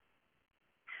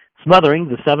Smothering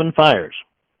the Seven Fires.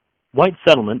 White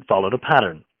settlement followed a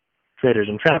pattern. Traders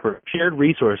and trappers shared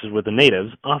resources with the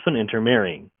natives, often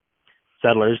intermarrying.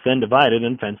 Settlers then divided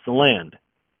and fenced the land.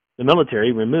 The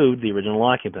military removed the original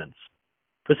occupants.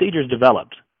 Procedures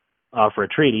developed: offer a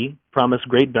treaty, promise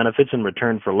great benefits in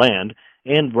return for land,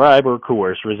 and bribe or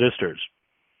coerce resistors.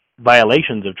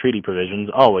 Violations of treaty provisions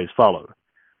always followed.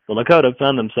 The Lakota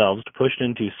found themselves pushed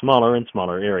into smaller and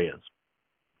smaller areas.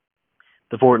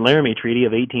 The Fort Laramie Treaty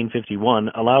of 1851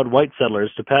 allowed white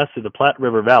settlers to pass through the Platte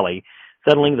River Valley,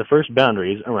 settling the first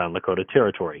boundaries around Lakota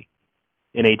territory.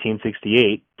 In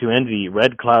 1868, to end the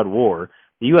Red Cloud War,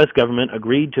 the U.S. government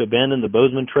agreed to abandon the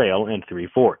Bozeman Trail and three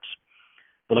forts.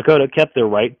 The Lakota kept their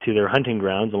right to their hunting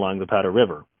grounds along the Powder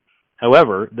River.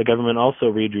 However, the government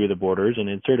also redrew the borders and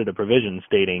inserted a provision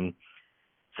stating,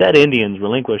 "Said Indians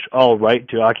relinquish all right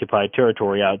to occupy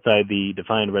territory outside the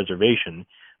defined reservation,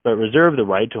 but reserve the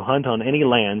right to hunt on any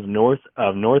lands north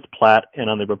of North Platte and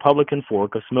on the Republican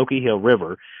Fork of Smoky Hill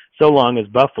River, so long as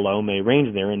buffalo may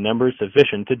range there in numbers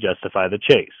sufficient to justify the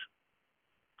chase."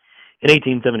 In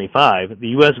 1875, the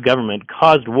U.S. government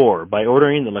caused war by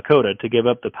ordering the Lakota to give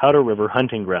up the Powder River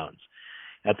hunting grounds.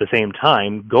 At the same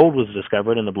time, gold was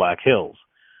discovered in the Black Hills.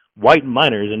 White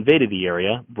miners invaded the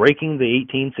area, breaking the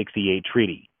 1868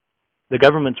 treaty. The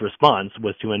government's response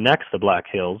was to annex the Black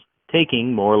Hills,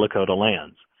 taking more Lakota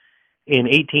lands. In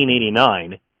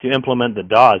 1889, to implement the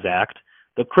Dawes Act,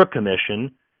 the Crook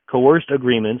Commission coerced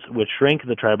agreements which shrank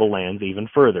the tribal lands even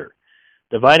further.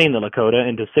 Dividing the Lakota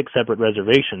into 6 separate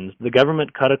reservations, the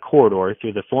government cut a corridor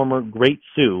through the former Great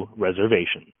Sioux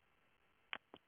Reservation.